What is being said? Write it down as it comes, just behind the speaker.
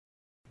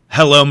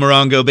Hello,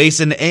 Morongo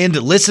Basin and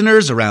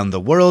listeners around the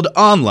world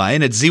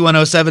online at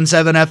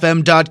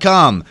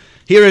Z107.7fm.com.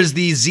 Here is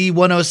the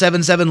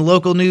Z107.7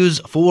 local news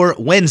for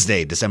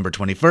Wednesday, December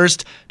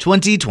 21st,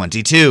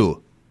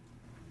 2022.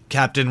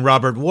 Captain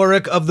Robert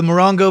Warwick of the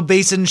Morongo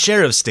Basin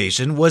Sheriff's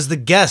Station was the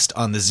guest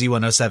on the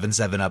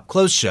Z107.7 Up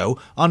Close show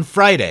on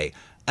Friday.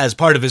 As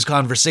part of his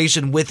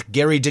conversation with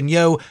Gary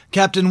Daigneault,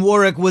 Captain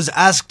Warwick was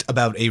asked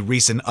about a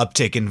recent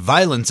uptick in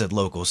violence at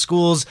local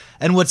schools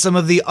and what some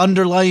of the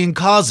underlying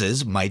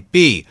causes might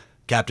be.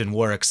 Captain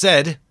Warwick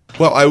said,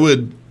 Well,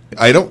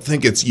 I don't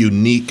think it's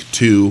unique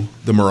to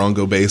the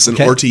Morongo Basin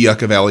or to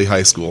Yucca Valley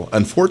High School.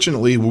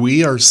 Unfortunately,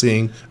 we are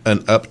seeing an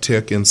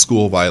uptick in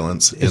school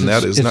violence, and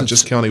that is not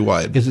just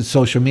countywide. Is it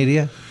social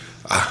media?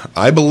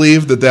 I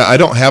believe that I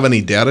don't have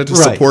any data to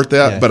support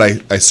that, but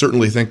I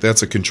certainly think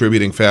that's a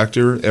contributing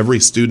factor.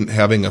 Every student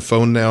having a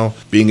phone now,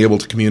 being able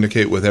to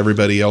communicate with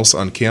everybody else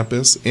on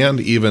campus and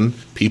even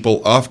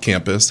people off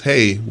campus,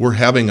 hey, we're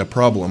having a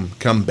problem,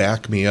 come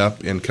back me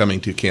up and coming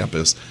to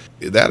campus.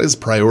 That is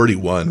priority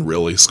one,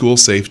 really. School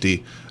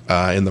safety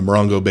in the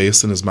Morongo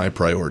Basin is my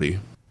priority.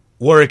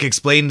 Warwick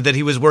explained that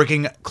he was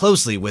working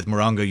closely with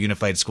Morongo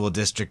Unified School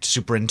District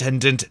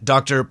Superintendent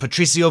Dr.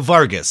 Patricio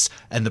Vargas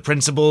and the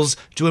principals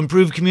to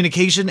improve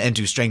communication and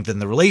to strengthen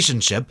the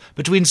relationship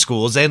between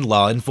schools and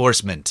law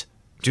enforcement.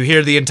 To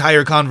hear the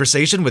entire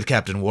conversation with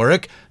Captain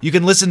Warwick, you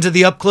can listen to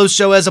the Up Close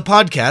show as a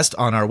podcast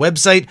on our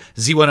website,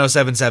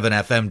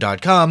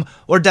 Z107.7fm.com,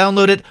 or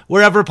download it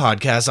wherever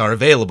podcasts are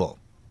available.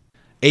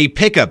 A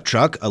pickup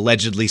truck,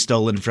 allegedly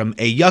stolen from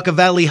a Yucca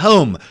Valley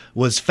home,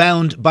 was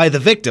found by the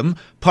victim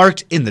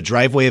parked in the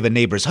driveway of a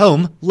neighbor's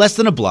home less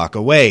than a block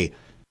away.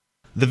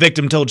 The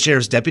victim told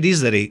sheriff's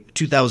deputies that a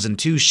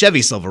 2002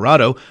 Chevy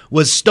Silverado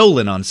was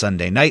stolen on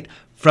Sunday night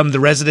from the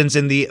residence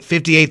in the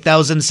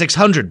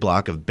 58,600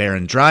 block of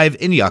Barron Drive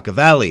in Yucca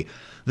Valley.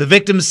 The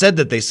victim said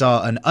that they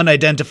saw an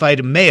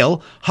unidentified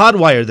male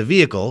hotwire the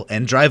vehicle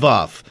and drive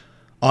off.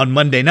 On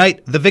Monday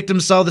night, the victim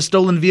saw the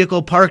stolen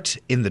vehicle parked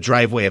in the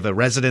driveway of a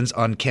residence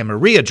on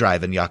Camarillo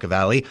Drive in Yucca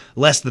Valley,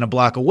 less than a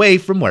block away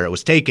from where it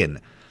was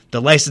taken.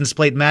 The license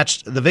plate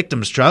matched the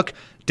victim's truck.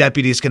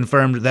 Deputies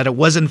confirmed that it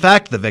was in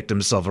fact the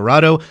victim's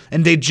Silverado,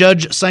 and a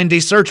judge signed a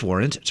search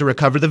warrant to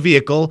recover the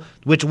vehicle,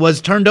 which was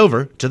turned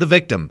over to the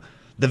victim.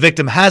 The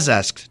victim has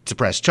asked to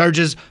press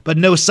charges, but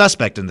no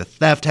suspect in the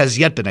theft has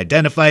yet been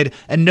identified,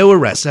 and no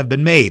arrests have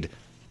been made.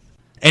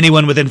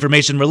 Anyone with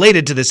information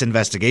related to this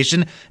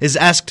investigation is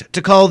asked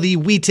to call the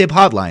WeTip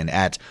hotline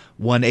at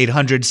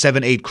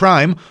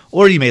 1-800-78-CRIME,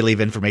 or you may leave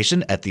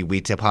information at the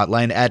WeTip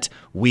hotline at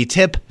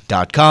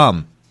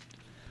wetip.com.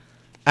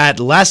 At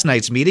last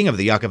night's meeting of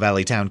the Yucca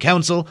Valley Town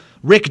Council,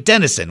 Rick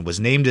Dennison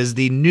was named as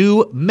the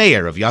new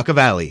mayor of Yucca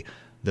Valley.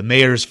 The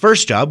mayor's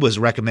first job was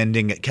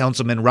recommending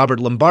Councilman Robert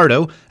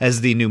Lombardo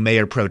as the new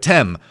mayor pro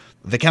tem.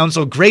 The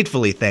council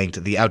gratefully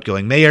thanked the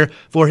outgoing mayor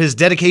for his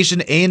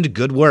dedication and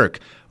good work.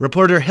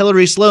 Reporter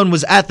Hillary Sloan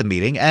was at the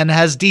meeting and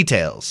has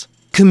details.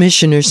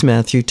 Commissioners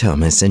Matthew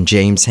Thomas and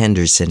James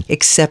Henderson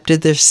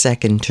accepted their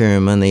second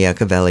term on the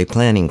Yucca Valley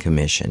Planning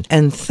Commission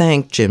and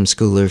thanked Jim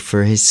Schooler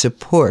for his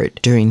support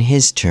during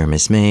his term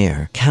as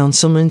mayor.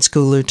 Councilman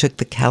Schooler took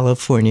the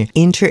California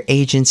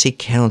Interagency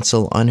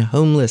Council on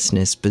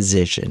Homelessness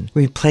position,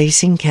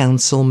 replacing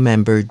council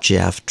member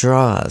Jeff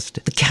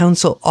Drozd. The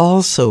council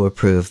also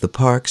approved the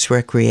Parks,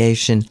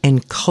 Recreation,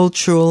 and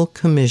Cultural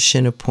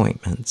Commission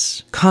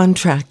appointments,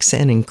 contracts,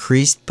 and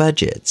increased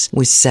budgets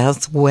with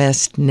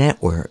Southwest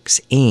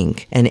Networks,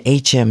 Inc. and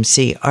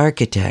HMC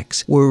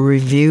Architects were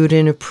reviewed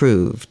and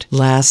approved.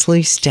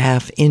 Lastly,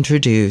 staff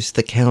introduced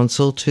the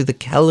council to the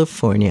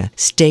California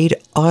State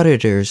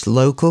Auditor's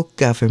Local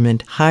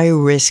Government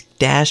High-Risk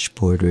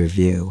Dashboard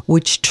Review,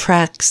 which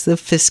tracks the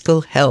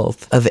fiscal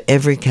health of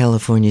every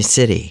California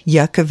city.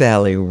 Yucca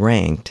Valley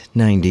ranked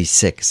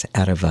 96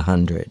 out of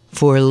 100.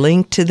 For a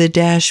link to the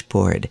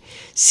dashboard,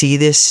 see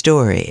this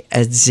story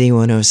at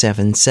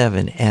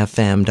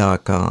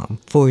Z107.7fm.com.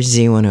 For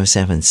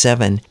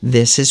Z107.7,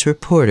 this is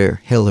reporter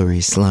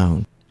Hillary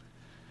Sloan.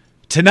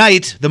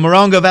 Tonight, the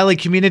Morongo Valley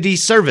Community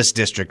Service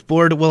District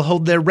Board will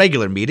hold their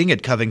regular meeting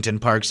at Covington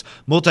Park's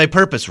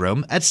multipurpose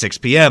room at 6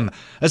 p.m.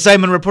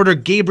 Assignment reporter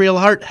Gabriel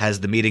Hart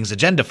has the meeting's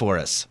agenda for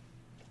us.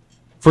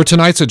 For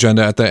tonight's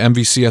agenda at the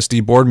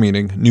MVCSD board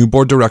meeting, new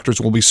board directors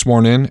will be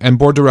sworn in, and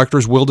board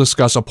directors will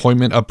discuss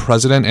appointment of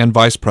president and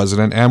vice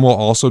president and will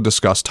also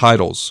discuss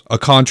titles. A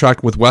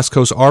contract with West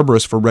Coast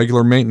Arborists for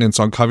regular maintenance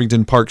on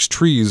Covington Park's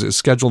trees is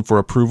scheduled for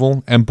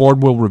approval, and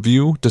board will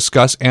review,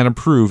 discuss, and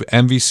approve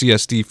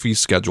MVCSD fee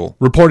schedule.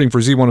 Reporting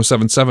for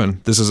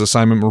Z107.7, this is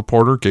assignment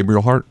reporter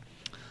Gabriel Hart.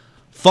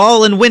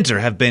 Fall and winter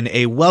have been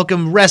a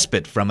welcome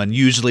respite from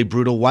unusually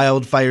brutal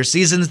wildfire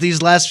seasons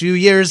these last few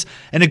years,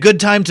 and a good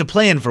time to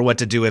plan for what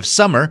to do if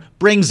summer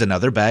brings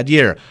another bad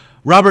year.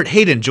 Robert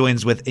Hayden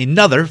joins with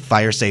another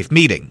Fire Safe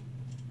meeting.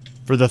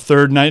 For the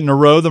third night in a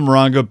row, the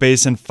Morongo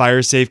Basin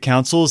Fire Safe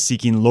Council is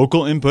seeking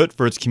local input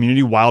for its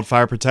community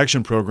wildfire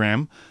protection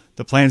program.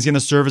 The plan is going to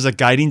serve as a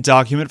guiding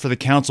document for the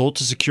council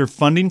to secure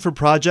funding for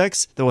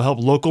projects that will help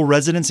local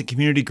residents and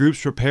community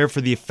groups prepare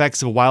for the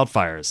effects of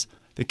wildfires.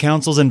 The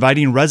council's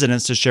inviting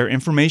residents to share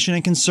information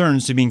and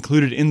concerns to be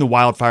included in the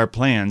wildfire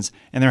plans,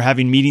 and they're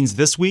having meetings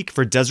this week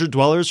for desert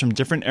dwellers from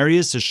different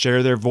areas to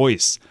share their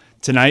voice.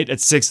 Tonight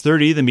at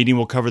 6:30, the meeting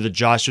will cover the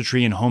Joshua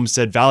Tree and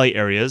Homestead Valley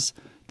areas.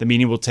 The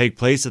meeting will take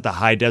place at the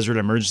High Desert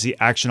Emergency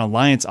Action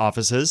Alliance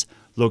offices,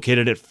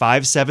 located at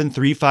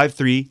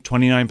 57353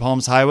 29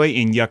 Palms Highway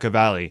in Yucca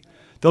Valley.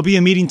 There'll be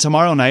a meeting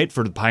tomorrow night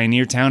for the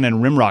Pioneer Town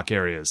and Rimrock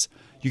areas.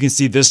 You can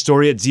see this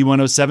story at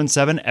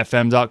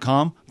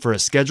Z107.7fm.com for a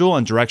schedule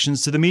and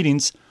directions to the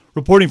meetings.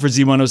 Reporting for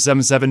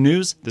Z107.7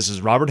 News, this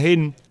is Robert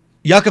Hayden.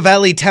 Yucca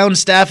Valley town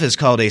staff has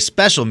called a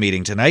special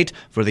meeting tonight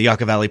for the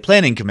Yucca Valley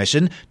Planning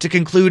Commission to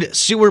conclude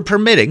sewer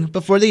permitting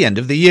before the end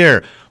of the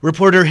year.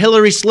 Reporter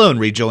Hillary Sloan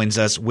rejoins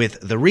us with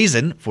the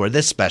reason for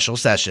this special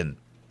session.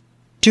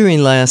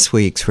 During last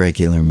week's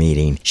regular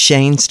meeting,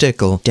 Shane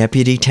Stickle,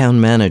 deputy town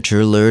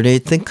manager,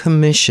 alerted the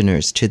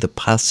commissioners to the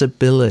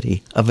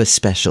possibility of a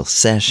special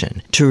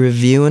session to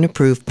review and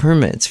approve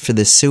permits for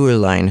the sewer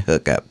line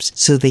hookups,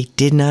 so they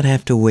did not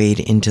have to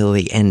wait until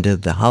the end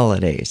of the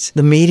holidays.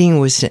 The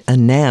meeting was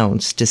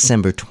announced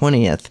December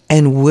 20th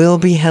and will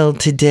be held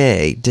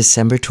today,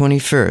 December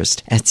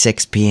 21st at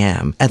 6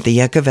 p.m. at the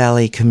Yucca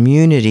Valley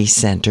Community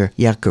Center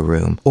Yucca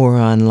Room or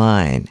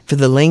online. For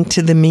the link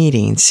to the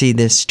meeting, see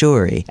this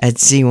story at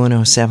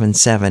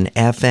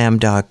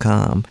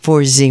Z107.7fm.com. For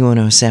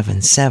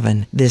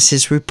Z107.7, this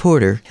is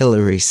reporter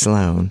Hillary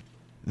Sloan.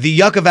 The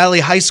Yucca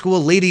Valley High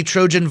School Lady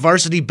Trojan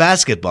varsity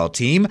basketball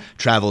team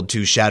traveled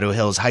to Shadow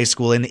Hills High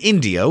School in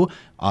Indio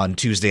on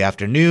Tuesday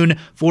afternoon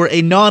for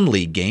a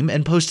non-league game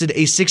and posted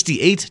a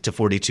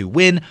 68-42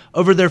 win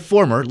over their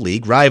former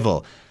league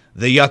rival.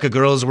 The Yucca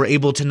girls were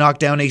able to knock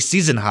down a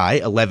season-high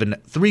 11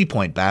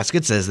 three-point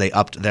baskets as they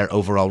upped their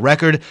overall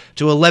record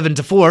to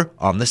 11-4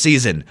 on the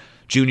season.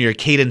 Junior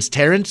Cadence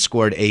Tarrant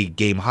scored a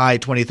game-high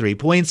 23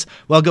 points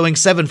while going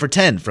 7 for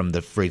 10 from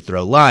the free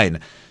throw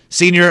line.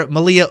 Senior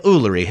Malia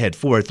Ullery hit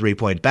 4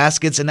 three-point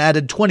baskets and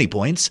added 20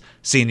 points.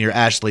 Senior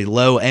Ashley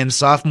Lowe and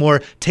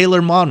sophomore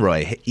Taylor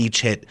Monroy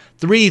each hit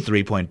 3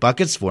 three-point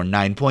buckets for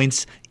 9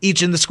 points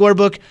each in the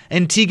scorebook,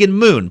 and Tegan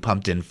Moon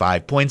pumped in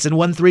 5 points and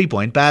 1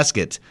 three-point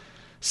basket.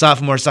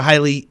 Sophomore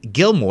Sahili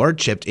Gilmore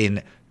chipped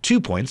in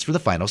 2 points for the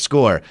final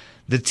score.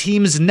 The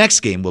team's next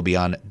game will be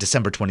on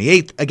December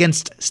 28th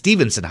against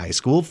Stevenson High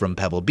School from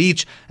Pebble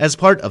Beach as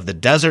part of the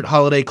Desert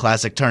Holiday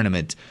Classic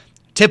Tournament.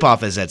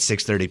 Tip-off is at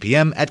 6:30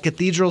 p.m. at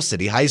Cathedral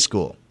City High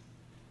School.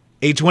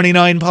 A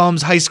 29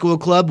 Palms High School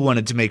club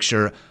wanted to make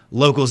sure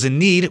locals in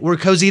need were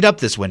cozied up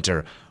this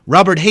winter.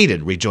 Robert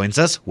Hayden rejoins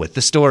us with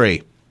the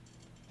story.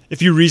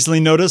 If you recently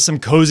noticed some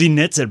cozy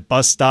knits at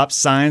bus stops,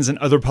 signs, and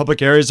other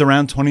public areas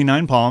around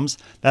 29 Palms,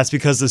 that's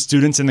because the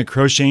students in the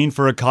Crocheting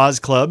for a Cause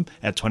Club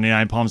at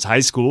 29 Palms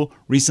High School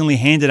recently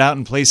handed out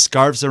and placed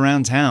scarves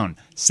around town,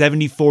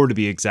 74 to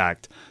be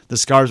exact. The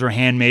scarves were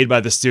handmade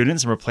by the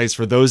students and were placed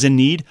for those in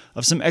need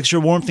of some extra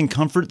warmth and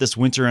comfort this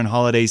winter and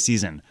holiday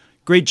season.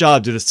 Great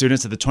job to the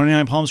students at the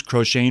 29 Palms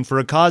Crocheting for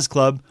a Cause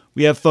Club.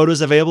 We have photos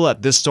available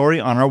at this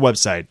story on our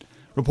website.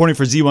 Reporting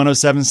for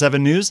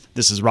Z107.7 News,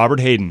 this is Robert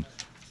Hayden.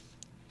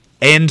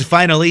 And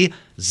finally,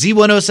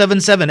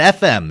 Z107.7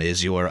 FM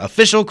is your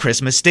official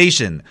Christmas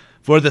station.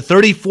 For the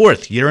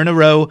 34th year in a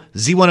row,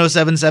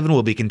 Z107.7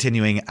 will be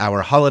continuing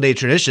our holiday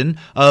tradition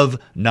of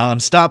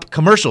non-stop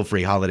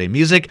commercial-free holiday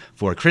music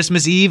for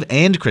Christmas Eve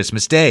and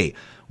Christmas Day.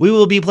 We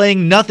will be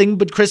playing nothing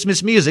but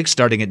Christmas music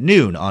starting at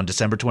noon on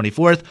December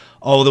 24th,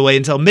 all the way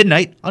until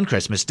midnight on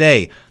Christmas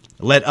Day.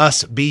 Let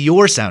us be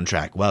your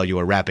soundtrack while you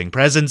are wrapping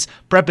presents,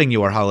 prepping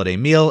your holiday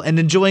meal, and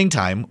enjoying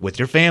time with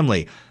your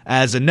family.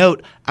 As a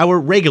note, our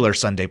regular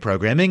Sunday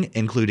programming,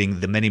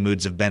 including the many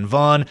moods of Ben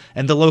Vaughn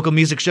and the local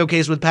music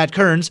showcase with Pat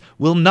Kearns,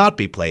 will not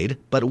be played,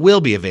 but will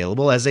be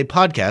available as a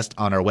podcast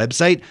on our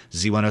website,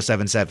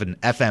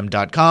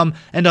 z1077fm.com,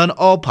 and on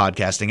all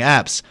podcasting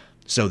apps.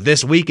 So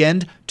this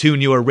weekend,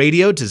 tune your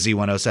radio to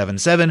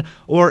Z107.7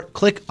 or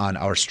click on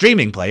our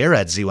streaming player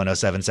at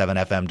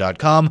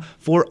z1077fm.com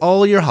for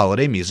all your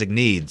holiday music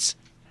needs.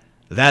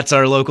 That's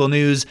our local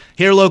news.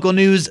 Hear local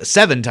news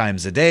 7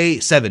 times a day,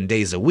 7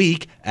 days a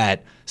week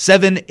at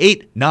 7,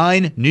 8,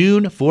 9,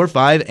 noon, 4,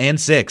 5, and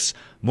 6.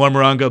 More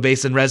Morongo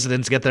Basin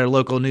residents get their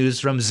local news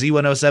from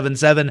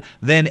Z107.7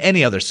 than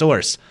any other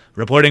source.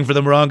 Reporting for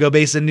the Morongo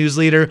Basin News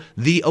Leader,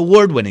 the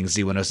award-winning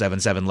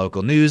Z107.7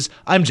 Local News,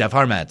 I'm Jeff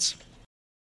Harmetz.